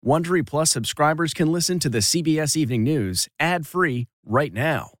Wondery Plus subscribers can listen to the CBS Evening News ad-free right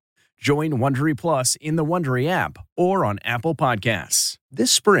now. Join Wondery Plus in the Wondery app or on Apple Podcasts.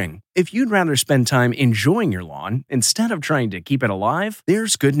 This spring, if you'd rather spend time enjoying your lawn instead of trying to keep it alive,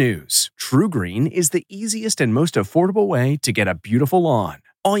 there's good news. True Green is the easiest and most affordable way to get a beautiful lawn.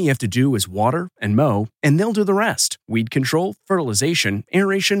 All you have to do is water and mow, and they'll do the rest. Weed control, fertilization,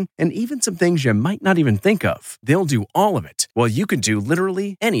 aeration, and even some things you might not even think of. They'll do all of it, while you can do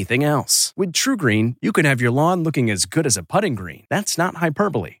literally anything else. With True Green, you can have your lawn looking as good as a putting green. That's not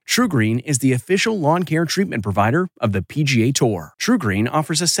hyperbole. True Green is the official lawn care treatment provider of the PGA Tour. True Green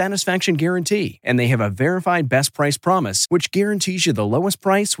offers a satisfaction guarantee, and they have a verified best price promise, which guarantees you the lowest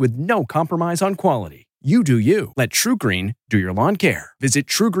price with no compromise on quality. You do you. Let True Green do your lawn care. Visit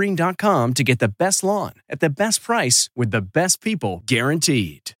TrueGreen.com to get the best lawn at the best price with the best people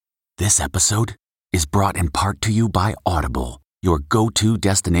guaranteed. This episode is brought in part to you by Audible, your go-to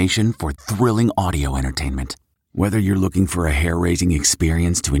destination for thrilling audio entertainment. Whether you're looking for a hair-raising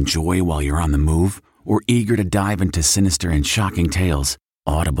experience to enjoy while you're on the move or eager to dive into sinister and shocking tales,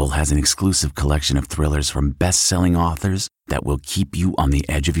 Audible has an exclusive collection of thrillers from best-selling authors that will keep you on the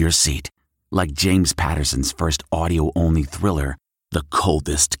edge of your seat. Like James Patterson's first audio-only thriller, The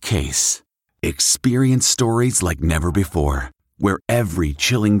Coldest Case. Experience stories like never before, where every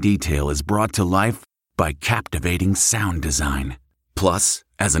chilling detail is brought to life by captivating sound design. Plus,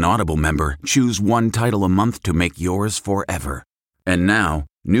 as an Audible member, choose one title a month to make yours forever. And now,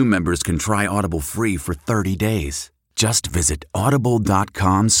 new members can try Audible free for 30 days. Just visit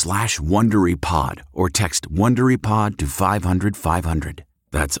audible.com/WonderyPod or text WonderyPod to 500-500.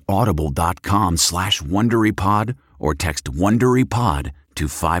 That's audible.com/WonderyPod or text WonderyPod to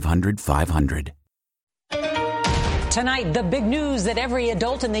 500-500. Tonight, the big news that every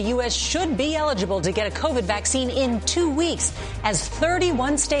adult in the U.S. should be eligible to get a COVID vaccine in 2 weeks, as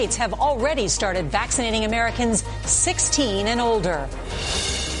 31 states have already started vaccinating Americans 16 and older.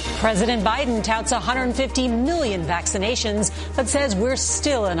 President Biden touts 150 million vaccinations, but says we're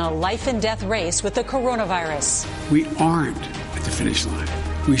still in a life-and-death race with the coronavirus. We aren't at the finish line.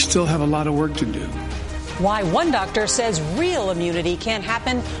 We still have a lot of work to do. Why one doctor says real immunity can't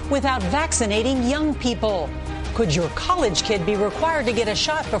happen without vaccinating young people. Could your college kid be required to get a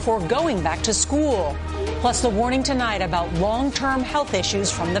shot before going back to school? Plus the warning tonight about long-term health issues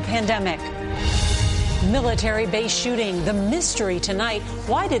from the pandemic. Military base shooting, the mystery tonight.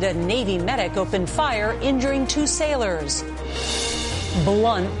 Why did a Navy medic open fire, injuring 2 sailors?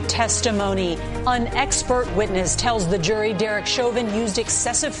 Blunt testimony. An expert witness tells the jury Derek Chauvin used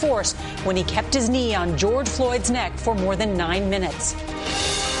excessive force when he kept his knee on George Floyd's neck for more than 9 minutes.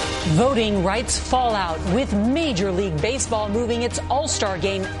 Voting rights fallout. With Major League Baseball moving its All-Star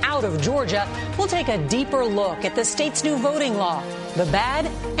game out of Georgia, we'll take a deeper look at the state's new voting law, the bad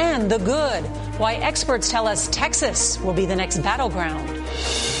and the good. Why experts tell us Texas will be the next battleground.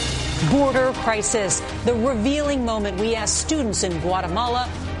 Border crisis, the revealing moment we ask students in Guatemala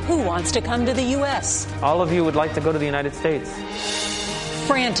who wants to come to the U.S. All of you would like to go to the United States.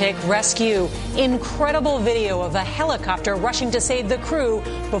 Frantic rescue. Incredible video of a helicopter rushing to save the crew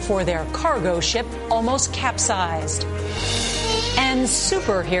before their cargo ship almost capsized. And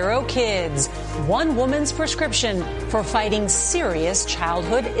superhero kids. One woman's prescription for fighting serious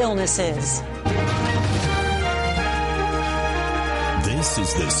childhood illnesses. This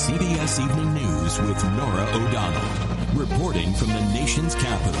is the CBS Evening News with Norah O'Donnell, reporting from the nation's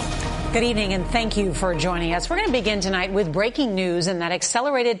capital. Good evening, and thank you for joining us. We're going to begin tonight with breaking news and that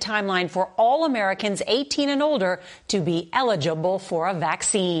accelerated timeline for all Americans 18 and older to be eligible for a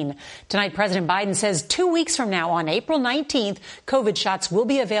vaccine. Tonight, President Biden says 2 weeks from now, on April 19th, COVID shots will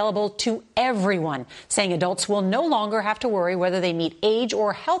be available to everyone, saying adults will no longer have to worry whether they meet age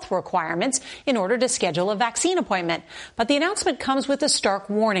or health requirements in order to schedule a vaccine appointment. But the announcement comes with a stark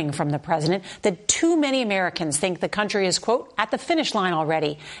warning from the president that too many Americans think the country is, quote, at the finish line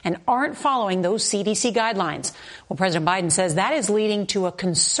already and aren't following those CDC guidelines. Well, President Biden says that is leading to a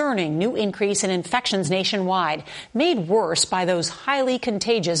concerning new increase in infections nationwide, made worse by those highly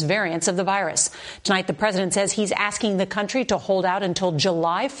contagious variants of the virus. Tonight, the president says he's asking the country to hold out until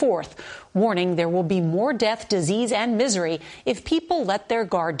July 4th, warning there will be more death, disease, and misery if people let their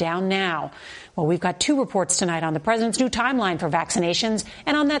guard down now. Well, we've got 2 reports tonight on the president's new timeline for vaccinations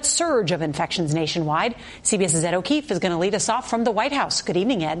and on that surge of infections nationwide. CBS's Ed O'Keefe is going to lead us off from the White House. Good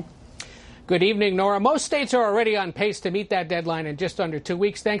evening, Ed. Good evening, Nora. Most states are already on pace to meet that deadline in just under 2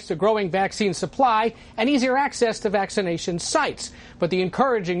 weeks, thanks to growing vaccine supply and easier access to vaccination sites. But the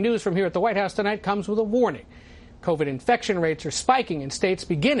encouraging news from here at the White House tonight comes with a warning. COVID infection rates are spiking in states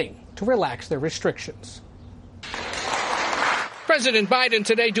beginning to relax their restrictions. President Biden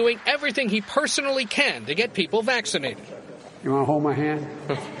today doing everything he personally can to get people vaccinated. You want to hold my hand?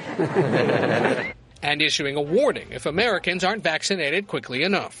 And issuing a warning if Americans aren't vaccinated quickly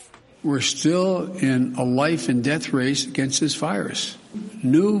enough. We're still in a life and death race against this virus.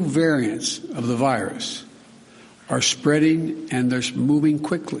 New variants of the virus are spreading and they're moving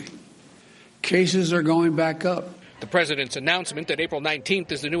quickly. Cases are going back up. The president's announcement that April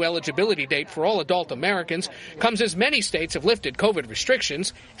 19th is the new eligibility date for all adult Americans comes as many states have lifted COVID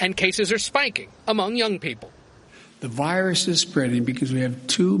restrictions and cases are spiking among young people. The virus is spreading because we have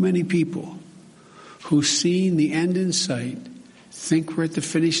too many people who've seen the end in sight, think we're at the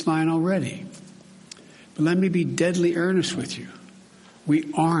finish line already. But let me be deadly earnest with you.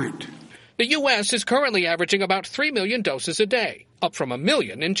 We aren't. The U.S. is currently averaging about 3 million doses a day, up from 1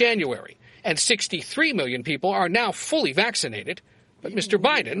 million in January. And 63 million people are now fully vaccinated. But Mr.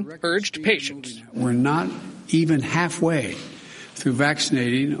 Biden urged patience. We're not even halfway through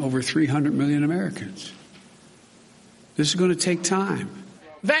vaccinating over 300 million Americans. This is going to take time.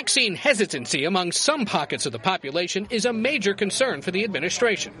 Vaccine hesitancy among some pockets of the population is a major concern for the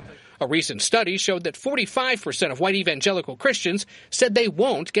administration. A recent study showed that 45% of white evangelical Christians said they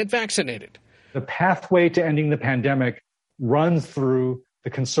won't get vaccinated. The pathway to ending the pandemic runs through the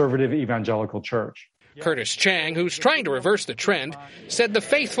conservative evangelical church. Curtis Chang, who's trying to reverse the trend, said the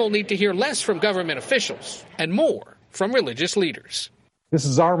faithful need to hear less from government officials and more from religious leaders. This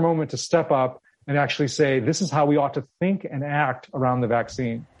is our moment to step up and actually say this is how we ought to think and act around the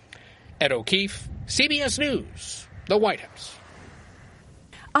vaccine. Ed O'Keefe, CBS News, the White House.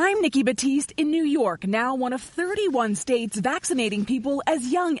 I'm Nikki Batiste in New York, now one of 31 states vaccinating people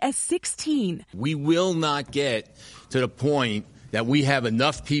as young as 16. We will not get to the point that we have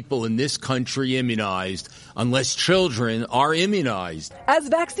enough people in this country immunized unless children are immunized. As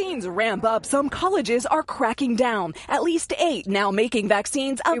vaccines ramp up, some colleges are cracking down. At least 8 now making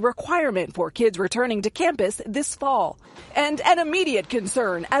vaccines a requirement for kids returning to campus this fall. And an immediate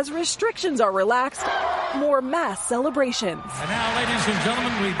concern as restrictions are relaxed, more mass celebrations. And now, ladies and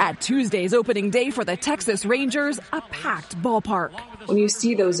gentlemen, At Tuesday's opening day for the Texas Rangers, a packed ballpark. When you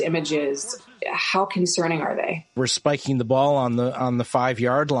see those images, how concerning are they? We're spiking the ball on the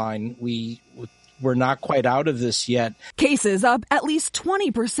 5-yard line. We're not quite out of this yet. Cases up at least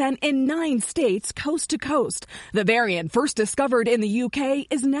 20% in 9 states coast to coast. The variant first discovered in the UK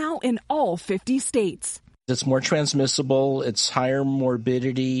is now in all 50 states. It's more transmissible, it's higher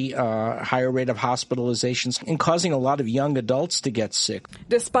morbidity, higher rate of hospitalizations, and causing a lot of young adults to get sick.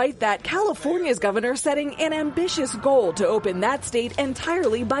 Despite that, California's governor setting an ambitious goal to open that state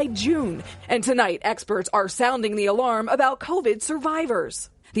entirely by June. And tonight, experts are sounding the alarm about COVID survivors.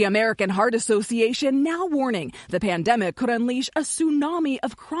 The American Heart Association now warning the pandemic could unleash a tsunami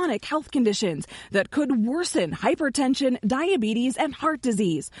of chronic health conditions that could worsen hypertension, diabetes, and heart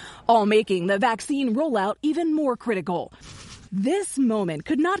disease, all making the vaccine rollout even more critical. This moment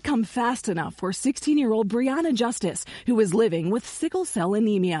could not come fast enough for 16-year-old Brianna Justice, who is living with sickle cell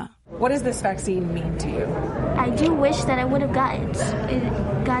anemia. What does this vaccine mean to you? I do wish that I would have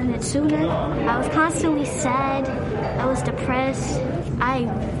gotten it sooner. I was constantly sad. I was depressed. I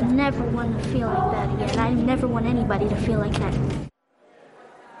never want to feel like that again. I never want anybody to feel like that.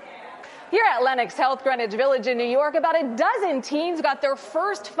 Here at Lenox Health Greenwich Village in New York, about a dozen teens got their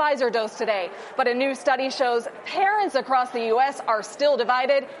first Pfizer dose today. But a new study shows parents across the U.S. are still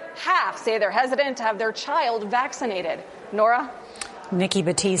divided. Half say they're hesitant to have their child vaccinated. Norah? Nikki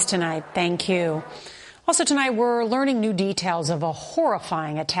Batiste tonight. Thank you. Also tonight, we're learning new details of a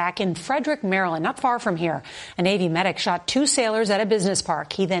horrifying attack in Frederick, Maryland, not far from here. A Navy medic shot 2 sailors at a business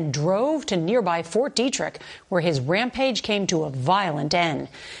park. He then drove to nearby Fort Detrick, where his rampage came to a violent end.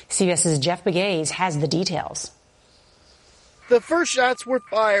 CBS's Jeff Begaze has the details. The first shots were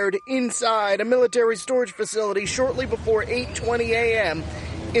fired inside a military storage facility shortly before 8:20 a.m.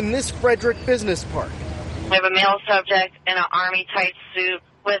 in this Frederick business park. We have a male subject in an army-type suit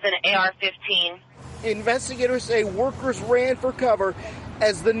with an AR-15. Investigators say workers ran for cover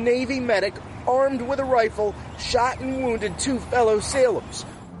as the Navy medic, armed with a rifle, shot and wounded 2 fellow sailors.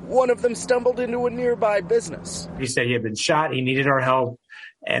 One of them stumbled into a nearby business. He said he had been shot, he needed our help,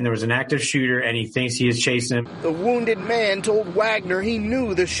 and there was an active shooter, and he thinks he is chasing him. The wounded man told Wagner he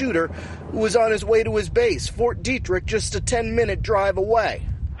knew the shooter, who was on his way to his base, Fort Detrick, just a 10-minute drive away.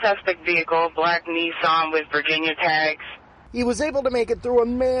 Suspect vehicle, black Nissan with Virginia tags. He was able to make it through a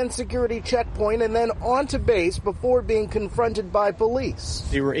manned security checkpoint and then onto base before being confronted by police.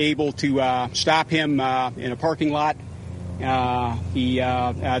 They were able to stop him in a parking lot. He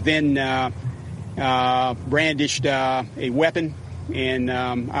then brandished a weapon, and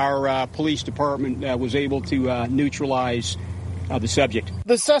our police department was able to neutralize the subject.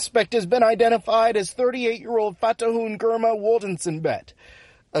 The suspect has been identified as 38-year-old Fatahun Gurma Woldensenbet.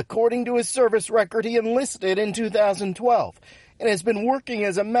 According to his service record, he enlisted in 2012 and has been working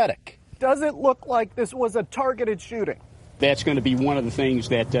as a medic. Does it look like this was a targeted shooting? That's going to be one of the things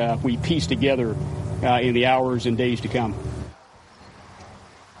that we piece together in the hours and days to come.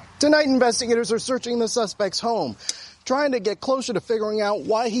 Tonight, investigators are searching the suspect's home, trying to get closer to figuring out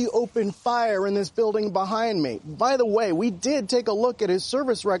why he opened fire in this building behind me. By the way, we did take a look at his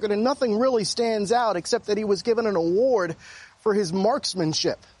service record, and nothing really stands out except that he was given an award for his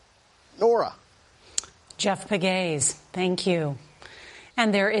marksmanship. Norah. Jeff Pegues, thank you.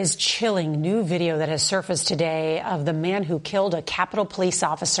 And there is chilling new video that has surfaced today of the man who killed a Capitol Police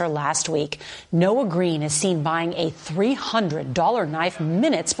officer last week. Noah Green is seen buying a $300 knife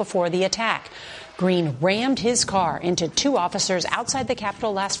minutes before the attack. Green rammed his car into two officers outside the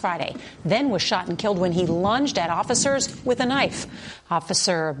Capitol last Friday, then was shot and killed when he lunged at officers with a knife.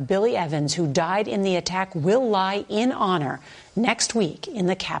 Officer Billy Evans, who died in the attack, will lie in honor next week in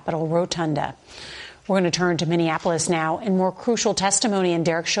the Capitol Rotunda. We're going to turn to Minneapolis now and more crucial testimony in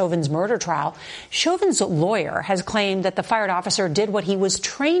Derek Chauvin's murder trial. Chauvin's lawyer has claimed that the fired officer did what he was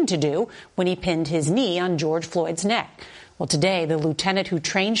trained to do when he pinned his knee on George Floyd's neck. Well, today, the lieutenant who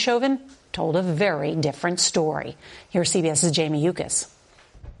trained Chauvin told a very different story. Here's CBS's Jamie Yukas.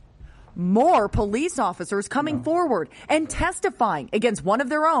 More police officers coming forward and testifying against one of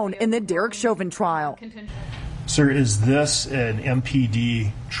their own in the Derek Chauvin trial. Sir, is this an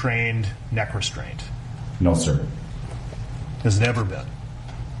MPD-trained neck restraint? No, sir. Has it ever been?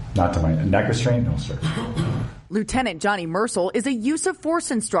 Not to my neck restraint? No, sir. Lieutenant Johnny Mersel is a use of force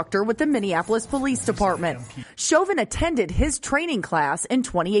instructor with the Minneapolis Police Department. Chauvin attended his training class in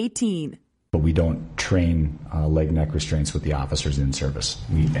 2018. But we don't train leg neck restraints with the officers in service.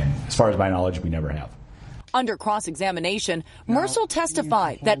 And as far as my knowledge, we never have. Under cross-examination, Mersel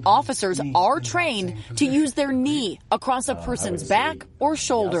testified that officers are trained to use their knee across a person's back or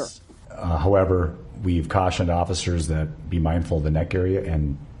shoulder. Yes. However, we've cautioned officers that be mindful of the neck area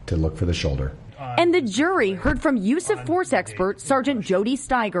and to look for the shoulder. And the jury heard from use of force expert Sergeant Jody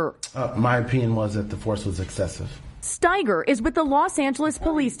Steiger. My opinion was that the force was excessive. Steiger is with the Los Angeles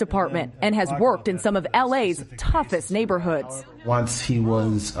Police Department and has worked in some of LA's toughest neighborhoods. Once he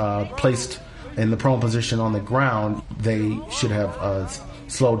was placed in the prone position on the ground, they should have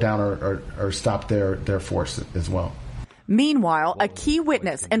slowed down or stopped their force as well. Meanwhile, a key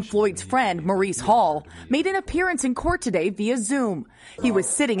witness and Floyd's friend, Maurice Hall, made an appearance in court today via Zoom. He was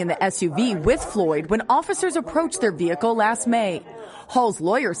sitting in the SUV with Floyd when officers approached their vehicle last May. Hall's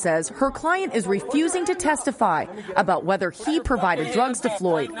lawyer says her client is refusing to testify about whether he provided drugs to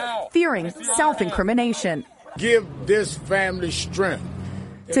Floyd, fearing self-incrimination. Give this family strength.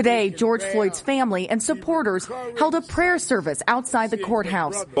 Today, George Floyd's family and supporters held a prayer service outside the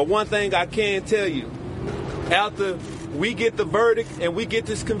courthouse. But one thing I can tell you, after we get the verdict and we get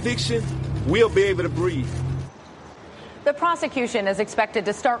this conviction, we'll be able to breathe. The prosecution is expected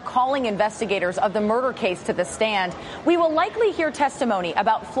to start calling investigators of the murder case to the stand. We will likely hear testimony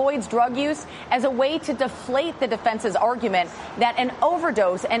about Floyd's drug use as a way to deflate the defense's argument that an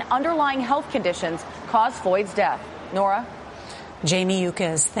overdose and underlying health conditions caused Floyd's death. Norah? Jamie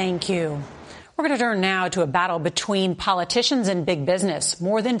Yukas, thank you. We're going to turn now to a battle between politicians and big business.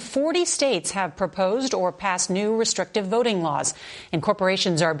 More than 40 states have proposed or passed new restrictive voting laws, and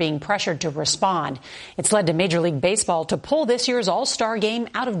corporations are being pressured to respond. It's led to Major League Baseball to pull this year's All-Star game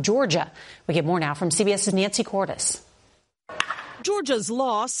out of Georgia. We get more now from CBS's Nancy Cordes. Georgia's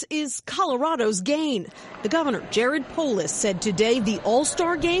loss is Colorado's gain. The governor, Jared Polis, said today the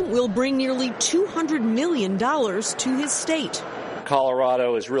All-Star game will bring nearly $200 million to his state.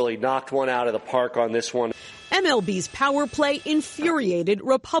 Colorado has really knocked one out of the park on this one. MLB's power play infuriated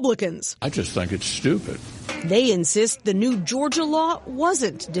Republicans. I just think it's stupid. They insist the new Georgia law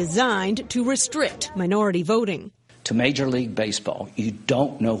wasn't designed to restrict minority voting. To Major League Baseball, you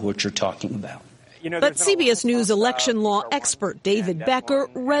don't know what you're talking about. But CBS News election law expert David Becker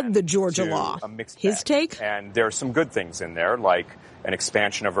read the Georgia law. His take? And there are some good things in there, like an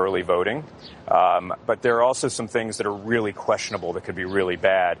expansion of early voting. But there are also some things that are really questionable that could be really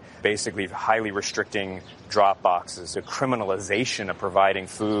bad. Basically, highly restricting drop boxes, a criminalization of providing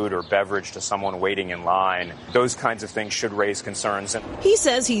food or beverage to someone waiting in line. Those kinds of things should raise concerns. He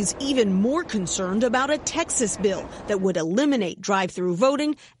says he's even more concerned about a Texas bill that would eliminate drive-through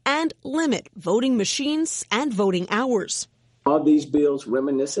voting and limit voting machines and voting hours. Are these bills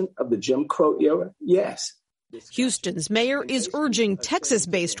reminiscent of the Jim Crow era? Yes. Houston's mayor is urging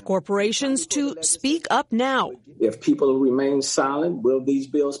Texas-based corporations to speak up now. If people remain silent, will these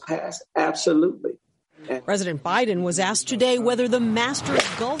bills pass? Absolutely. President Biden was asked today whether the Masters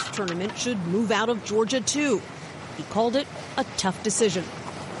golf tournament should move out of Georgia, too. He called it a tough decision.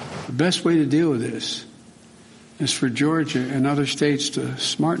 The best way to deal with this is for Georgia and other states to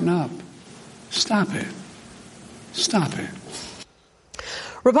smarten up. Stop it. Stop it.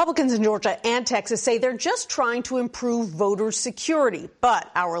 Republicans in Georgia and Texas say they're just trying to improve voter security. But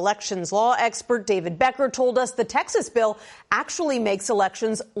our elections law expert David Becker told us the Texas bill actually makes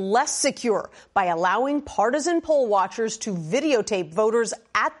elections less secure by allowing partisan poll watchers to videotape voters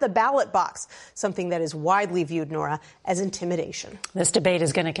at the ballot box, something that is widely viewed, Norah, as intimidation. This debate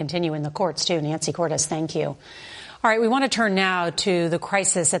is going to continue in the courts, too. Nancy Cordes, thank you. All right, we want to turn now to the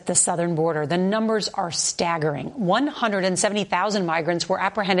crisis at the southern border. The numbers are staggering. 170,000 migrants were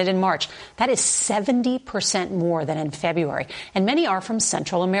apprehended in March. That is 70% more than in February. And many are from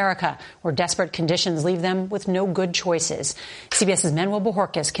Central America, where desperate conditions leave them with no good choices. CBS's Manuel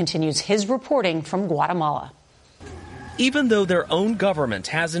Bojorquez continues his reporting from Guatemala. Even though their own government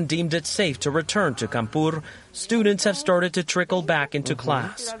hasn't deemed it safe to return to Campur, students have started to trickle back into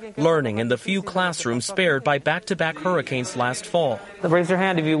class, learning in the few classrooms spared by back-to-back hurricanes last fall. Raise your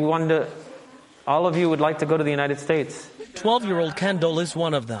hand if you wanted to, all of you would like to go to the United States. 12-year-old Kendall is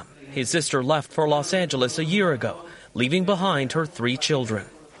one of them. His sister left for Los Angeles a year ago, leaving behind her 3 children.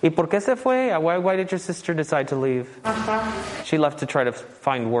 ¿Y por qué se fue? Why did your sister decide to leave? She left to try to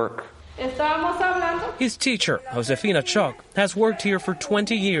find work. His teacher, Josefina Choc, has worked here for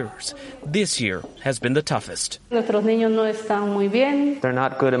 20 years. This year has been the toughest. They're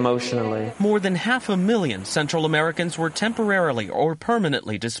not good emotionally. More than 500,000 Central Americans were temporarily or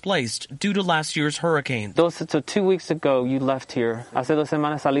permanently displaced due to last year's hurricane. So 2 weeks ago, you left here. Hace 2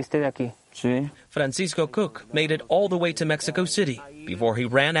 semanas saliste de aquí. Sí. Francisco Cook made it all the way to Mexico City before he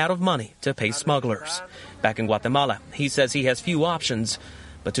ran out of money to pay smugglers. Back in Guatemala, he says he has few options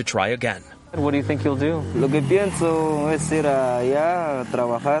but to try again. What do you think you'll do? Lo que pienso es ir allá a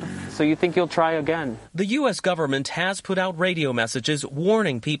trabajar. So you think you'll try again? The U.S. government has put out radio messages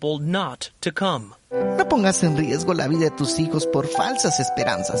warning people not to come. No pongas en riesgo la vida de tus hijos por falsas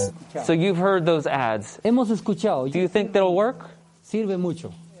esperanzas. So you've heard those ads. Hemos escuchado. Do you think they'll work? Sirve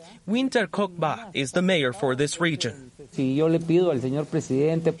mucho. Winter Kokba is the mayor for this region. Si yo le pido al señor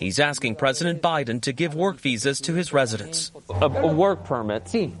presidente. He's asking President Biden to give work visas to his residents. A work permit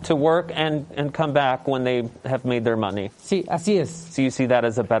to work and come back when they have made their money. Sí, así es. So you see that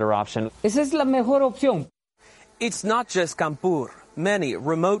as a better option? Esa es la mejor opción. It's not just Campur. Many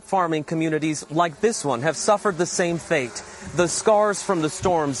remote farming communities like this one have suffered the same fate. The scars from the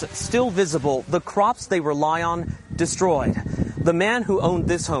storms still visible, the crops they rely on destroyed. The man who owned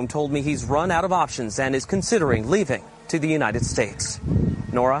this home told me he's run out of options and is considering leaving to the United States.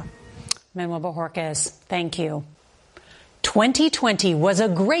 Norah? Manuel Bojorquez, thank you. 2020 was a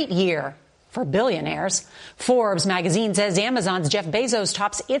great year for billionaires. Forbes magazine says Amazon's Jeff Bezos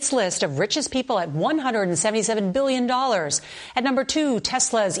tops its list of richest people at $177 billion. At number 2,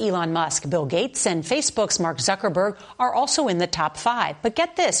 Tesla's Elon Musk, Bill Gates, and Facebook's Mark Zuckerberg are also in the top 5. But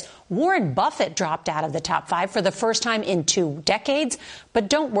get this, Warren Buffett dropped out of the top 5 for the first time in 2 decades. But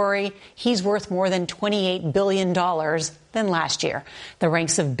don't worry, he's worth more than $28 billion than last year. The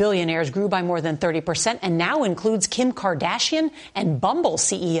ranks of billionaires grew by more than 30% and now includes Kim Kardashian and Bumble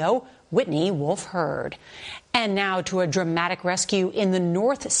CEO Whitney Wolf Herd. And now to a dramatic rescue in the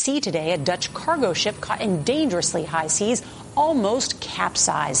North Sea today. A Dutch cargo ship caught in dangerously high seas almost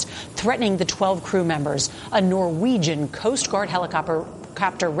capsized, threatening the 12 crew members. A Norwegian Coast Guard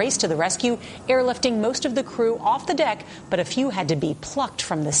helicopter raced to the rescue, airlifting most of the crew off the deck, but a few had to be plucked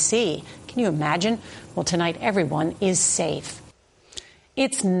from the sea. Can you imagine? Well, tonight everyone is safe.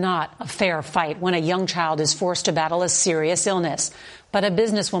 It's not a fair fight when a young child is forced to battle a serious illness. But a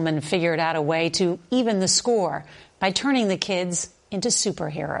businesswoman figured out a way to even the score by turning the kids into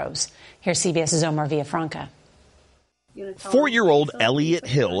superheroes. Here's CBS's Omar Villafranca. 4-year-old Elliot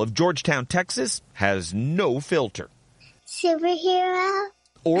Hill of Georgetown, Texas, has no filter. Superhero?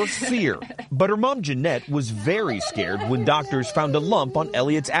 Or fear. But her mom, Jeanette, was very scared when doctors found a lump on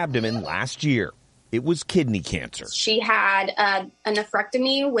Elliot's abdomen last year. It was kidney cancer. She had a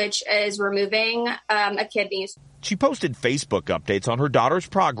nephrectomy, which is removing a kidney. She posted Facebook updates on her daughter's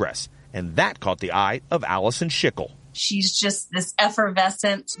progress, and that caught the eye of Allison Schickel. She's just this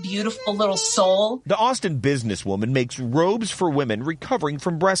effervescent, beautiful little soul. The Austin businesswoman makes robes for women recovering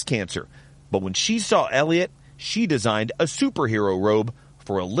from breast cancer. But when she saw Elliot, she designed a superhero robe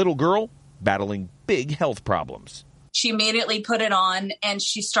for a little girl battling big health problems. She immediately put it on and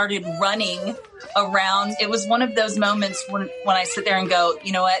she started running around. It was one of those moments when I sit there and go,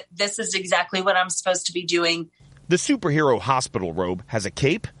 you know what, this is exactly what I'm supposed to be doing. The superhero hospital robe has a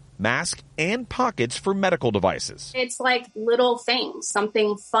cape, masks, and pockets for medical devices. It's like little things,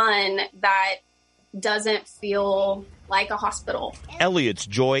 something fun that doesn't feel like a hospital. Elliot's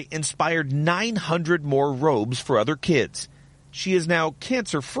joy inspired 900 more robes for other kids. She is now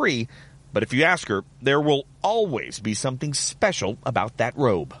cancer-free, but if you ask her, there will always be something special about that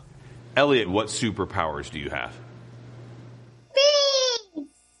robe. Elliot, what superpowers do you have?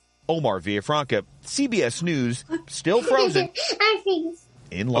 Omar Villafranca, CBS News, still frozen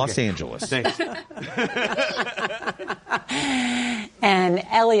in Los Angeles. Thanks. And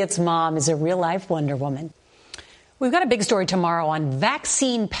Elliot's mom is a real-life Wonder Woman. We've got a big story tomorrow on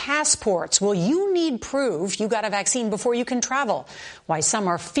vaccine passports. Will you need proof you got a vaccine before you can travel? Why some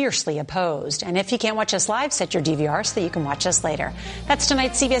are fiercely opposed. And if you can't watch us live, set your DVR so that you can watch us later. That's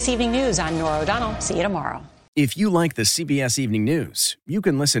tonight's CBS Evening News. I'm Norah O'Donnell. See you tomorrow. If you like the CBS Evening News, you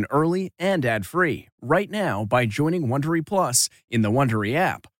can listen early and ad-free right now by joining Wondery Plus in the Wondery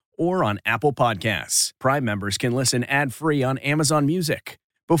app or on Apple Podcasts. Prime members can listen ad-free on Amazon Music.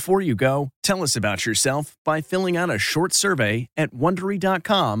 Before you go, tell us about yourself by filling out a short survey at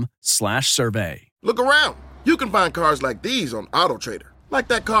Wondery.com/survey. Look around. You can find cars like these on AutoTrader, like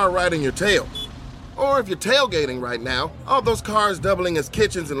that car right in your tail. Or if you're tailgating right now, all those cars doubling as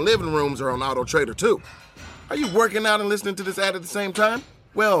kitchens and living rooms are on AutoTrader too. Are you working out and listening to this ad at the same time?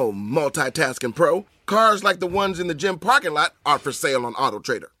 Well, multitasking pro, cars like the ones in the gym parking lot are for sale on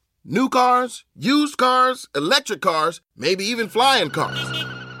AutoTrader. New cars, used cars, electric cars, maybe even flying cars.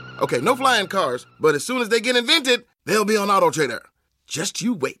 Okay, no flying cars, but as soon as they get invented, they'll be on AutoTrader. Just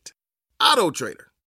you wait. AutoTrader.